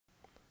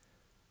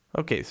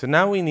Okay, so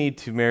now we need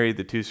to marry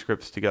the two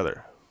scripts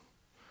together.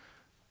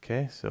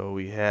 Okay, so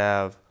we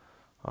have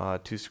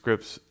two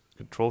scripts,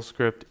 control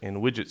script and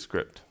widget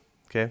script.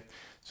 Okay,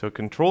 so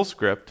control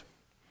script,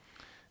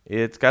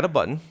 it's got a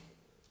button,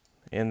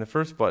 and the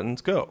first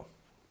button's go.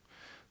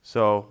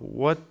 So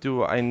what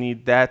do I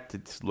need that to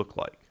look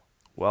like?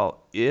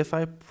 Well, if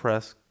I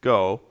press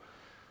go,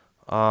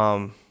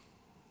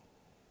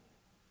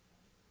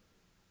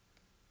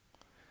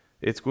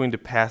 it's going to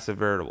pass a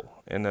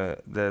variable, and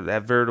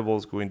that variable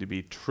is going to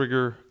be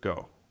trigger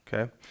go.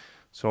 Okay,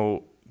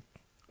 so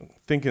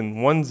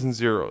thinking ones and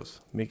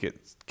zeros, make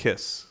it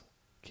KISS,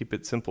 keep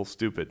it simple,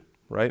 stupid,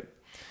 right?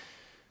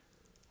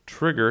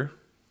 Trigger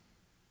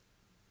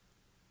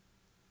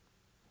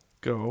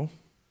go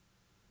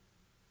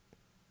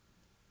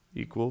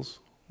equals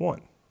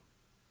 1.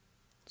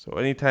 So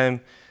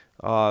anytime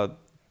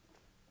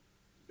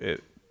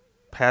it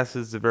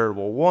passes the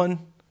variable 1,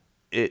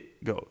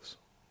 it goes.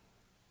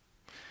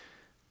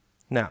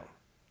 Now,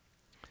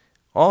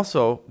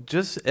 also,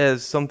 just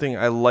as something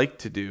I like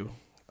to do,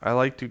 I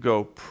like to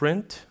go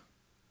print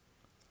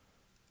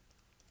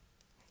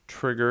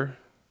trigger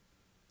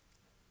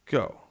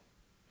go.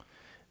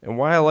 And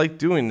why I like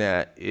doing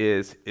that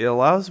is it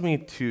allows me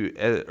to,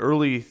 at an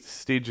early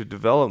stage of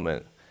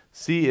development,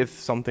 see if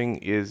something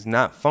is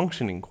not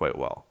functioning quite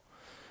well.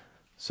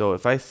 So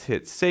if I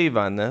hit save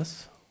on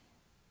this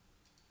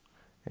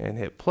and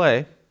hit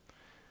play,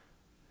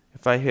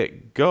 if I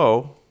hit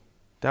go,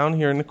 down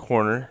here in the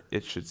corner,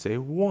 it should say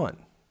 1.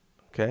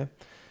 Okay?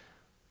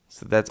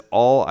 So that's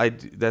all I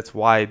do, that's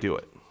why I do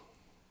it.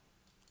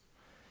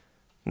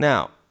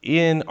 Now,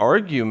 in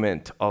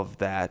argument of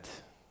that,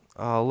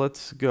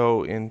 let's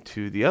go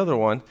into the other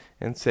one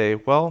and say,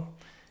 well,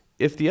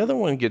 if the other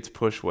one gets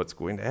pushed, what's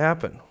going to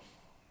happen?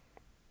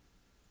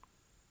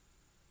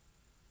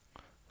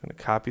 I'm going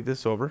to copy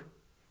this over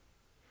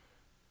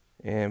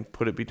and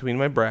put it between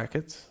my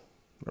brackets.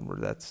 Remember,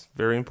 that's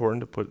very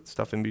important to put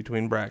stuff in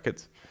between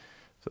brackets.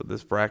 So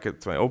this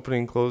bracket's my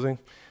opening, closing.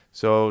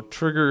 So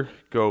trigger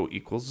go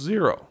equals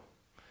 0.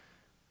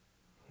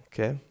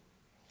 Okay.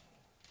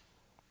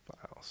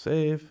 File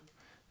save.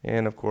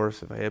 And of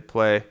course, if I hit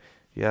play,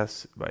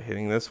 yes, by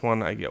hitting this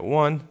one, I get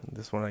 1.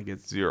 This one, I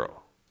get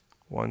 0.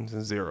 Ones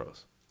and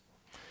zeros.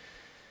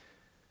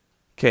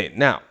 Okay,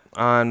 now,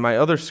 on my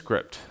other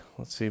script,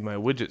 let's see my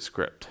widget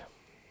script.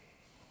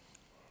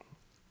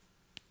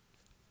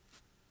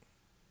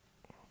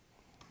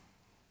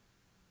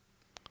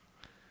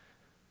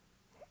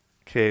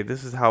 Okay,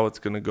 this is how it's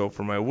going to go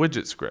for my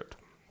widget script.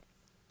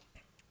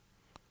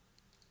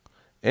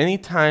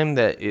 Anytime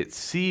that it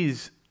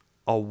sees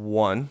a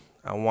 1,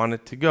 I want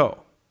it to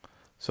go.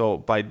 So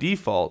by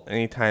default,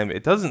 anytime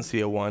it doesn't see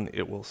a 1,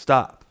 it will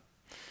stop.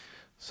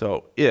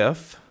 So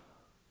if,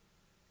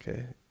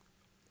 okay,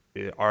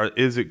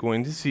 is it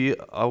going to see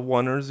a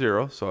 1 or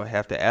 0? So I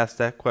have to ask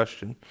that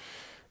question.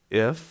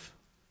 If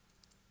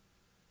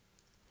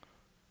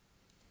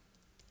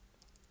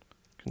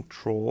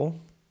control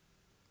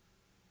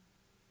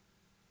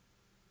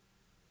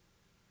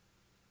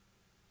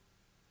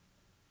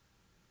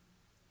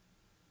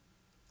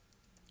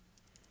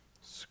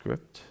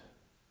script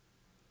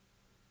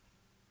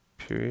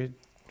period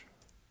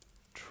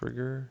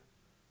trigger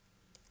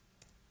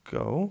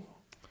go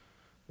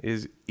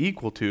is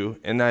equal to,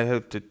 and I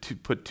have to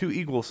put two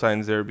equal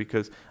signs there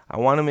because I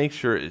want to make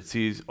sure it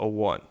sees a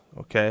 1.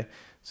 Okay,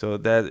 so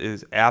that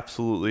is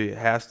absolutely, it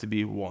has to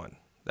be 1.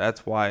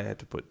 That's why I had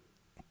to put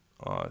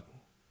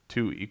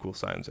two equal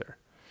signs there.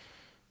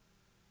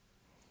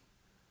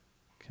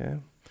 Okay,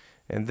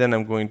 and then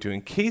I'm going to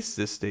encase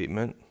this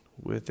statement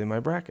within my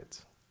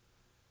brackets,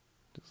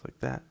 just like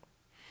that.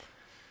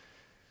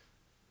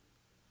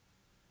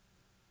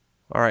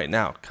 All right,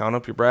 now count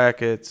up your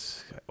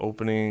brackets,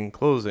 opening,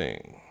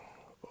 closing,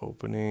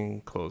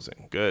 opening,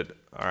 closing. Good.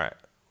 All right,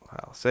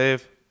 I'll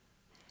save.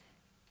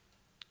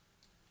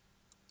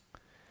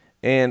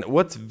 And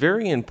what's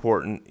very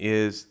important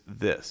is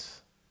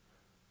this,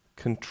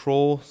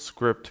 control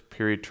script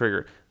period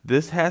trigger.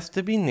 This has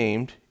to be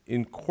named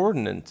in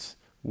coordinates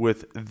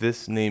with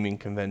this naming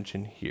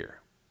convention here.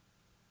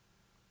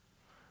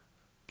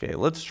 Okay,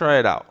 let's try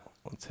it out.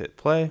 Let's hit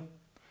play.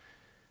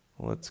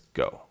 Let's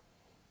go.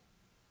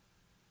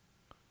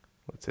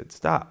 Let's hit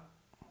stop.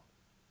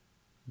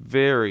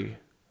 Very,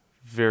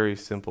 very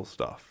simple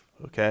stuff,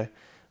 okay?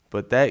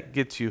 But that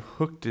gets you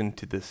hooked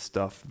into this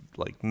stuff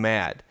like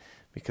mad,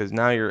 because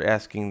now you're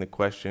asking the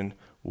question,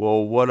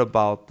 well, what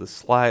about the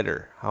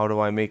slider? How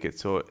do I make it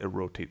so it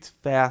rotates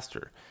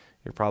faster?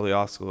 You're probably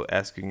also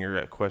asking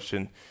your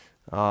question,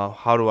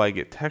 how do I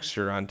get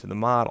texture onto the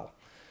model?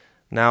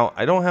 Now,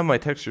 I don't have my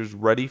textures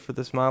ready for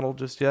this model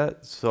just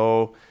yet,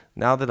 so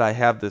now that I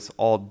have this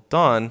all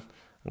done,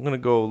 I'm going to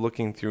go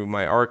looking through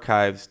my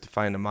archives to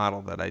find a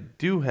model that I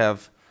do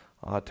have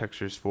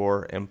textures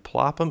for and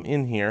plop them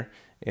in here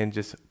and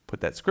just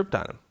put that script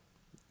on them.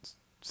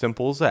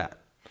 Simple as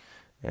that.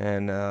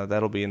 And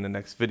that'll be in the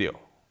next video.